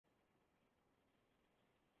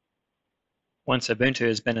Once Ubuntu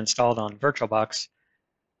has been installed on VirtualBox,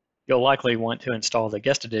 you'll likely want to install the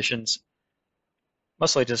guest additions,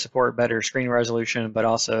 mostly to support better screen resolution, but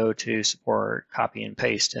also to support copy and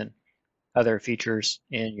paste and other features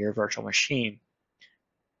in your virtual machine.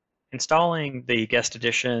 Installing the guest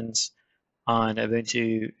additions on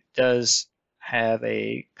Ubuntu does have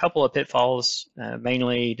a couple of pitfalls,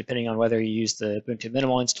 mainly depending on whether you use the Ubuntu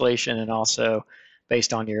minimal installation and also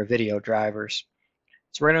based on your video drivers.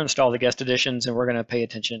 So we're going to install the guest additions and we're going to pay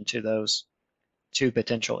attention to those two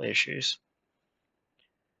potential issues.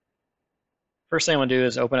 First thing I'm going to do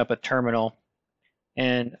is open up a terminal,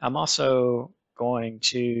 and I'm also going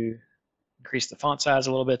to increase the font size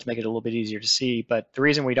a little bit to make it a little bit easier to see. But the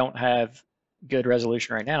reason we don't have good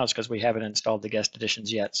resolution right now is because we haven't installed the guest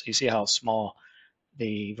additions yet. So you see how small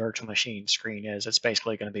the virtual machine screen is. It's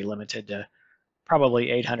basically going to be limited to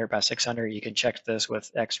probably 800 by 600. You can check this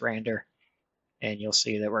with xrandr, and you'll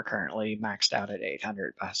see that we're currently maxed out at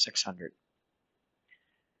 800 by 600.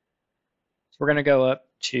 So we're going to go up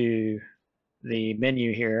to the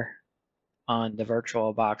menu here on the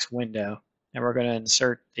VirtualBox window, and we're going to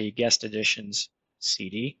insert the guest additions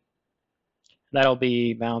CD. That'll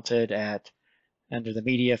be mounted at under the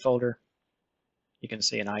media folder. You can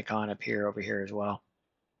see an icon appear over here as well.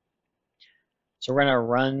 So we're going to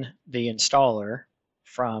run the installer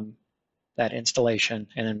from that installation,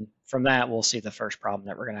 and then from that we'll see the first problem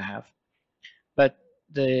that we're going to have. But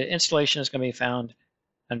the installation is going to be found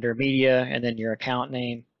under media, and then your account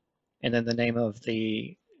name, and then the name of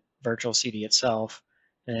the virtual CD itself.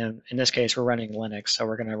 And in this case, we're running Linux, so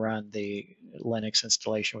we're going to run the Linux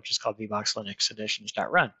installation, which is called VirtualBox Linux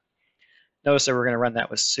Additions.run. Notice that we're going to run that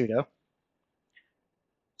with sudo.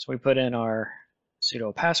 So we put in our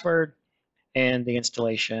sudo password, and the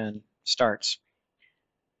installation starts.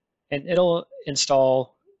 And it'll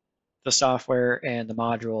install the software and the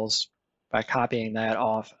modules by copying that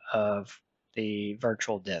off of the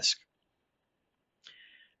virtual disk.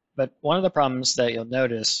 But one of the problems that you'll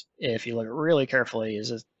notice if you look really carefully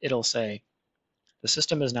is it'll say the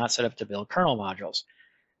system is not set up to build kernel modules.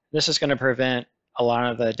 This is going to prevent a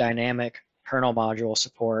lot of the dynamic kernel module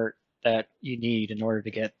support that you need in order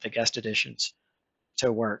to get the guest additions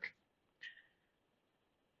to work.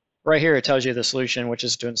 Right here it tells you the solution, which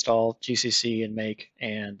is to install GCC and make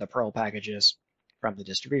and the Perl packages from the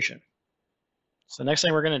distribution. So the next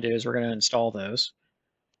thing we're going to do is we're going to install those.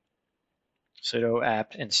 Sudo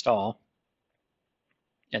apt install,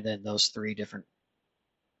 and then those three different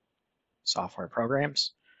software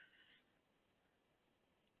programs.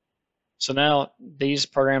 So now these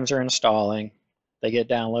programs are installing, they get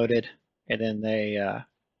downloaded, and then they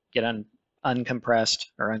get uncompressed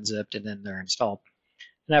or unzipped, and then they're installed.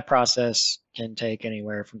 And that process can take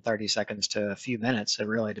anywhere from 30 seconds to a few minutes. It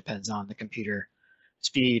really depends on the computer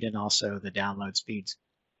speed and also the download speeds.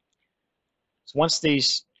 So once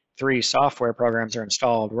these three software programs are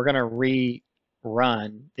installed, we're going to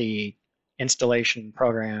rerun the installation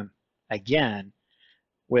program again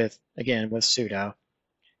with sudo.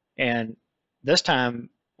 And this time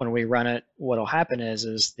when we run it, what'll happen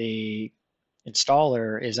is the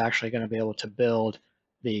installer is actually going to be able to build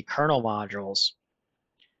the kernel modules.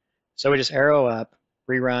 So we just arrow up,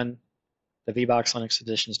 rerun the VirtualBox Linux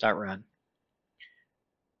Additions.run.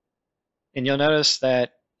 And you'll notice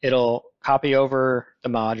that it'll copy over the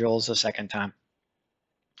modules a second time.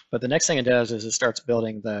 But the next thing it does is it starts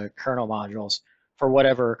building the kernel modules for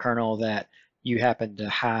whatever kernel that you happen to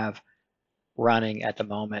have running at the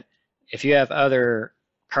moment. If you have other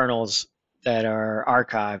kernels that are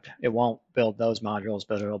archived, it won't build those modules,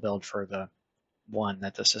 but it'll build for the one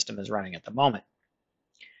that the system is running at the moment.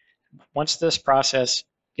 Once this process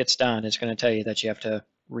gets done, it's going to tell you that you have to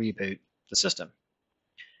reboot the system.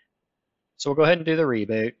 So we'll go ahead and do the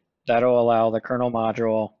reboot. That'll allow the kernel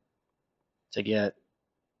module to get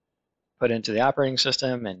put into the operating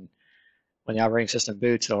system, and when the operating system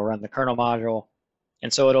boots, it'll run the kernel module.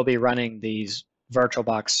 And so it'll be running these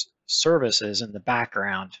VirtualBox services in the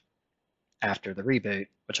background after the reboot,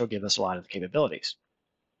 which will give us a lot of the capabilities.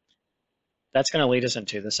 That's going to lead us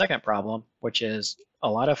into the second problem, which is a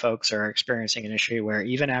lot of folks are experiencing an issue where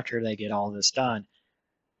even after they get all this done,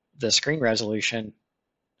 the screen resolution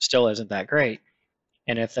still isn't that great.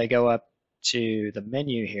 And if they go up to the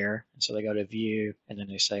menu here, so they go to view and then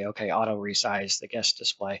they say, okay, auto resize the guest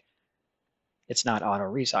display, it's not auto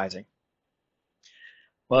resizing.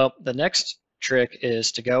 Well, the next trick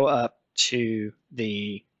is to go up to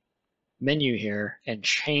the menu here and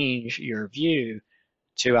change your view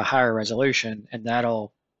to a higher resolution, and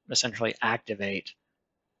that'll essentially activate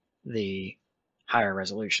the higher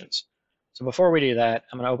resolutions. So before we do that,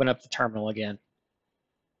 I'm going to open up the terminal again.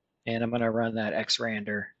 And I'm going to run that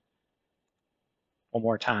xrender one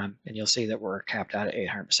more time, and you'll see that we're capped out at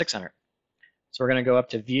 800 by 600. So we're going to go up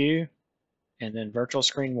to View and then Virtual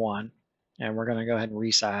Screen 1, and we're going to go ahead and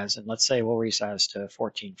resize. And let's say we'll resize to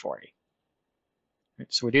 1440.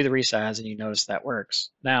 So we do the resize, and you notice that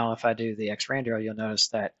works. Now, if I do the xrender, you'll notice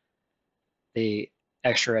that the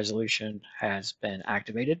extra resolution has been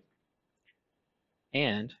activated.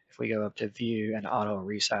 And if we go up to View and Auto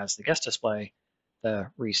Resize the guest display, the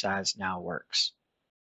resize now works.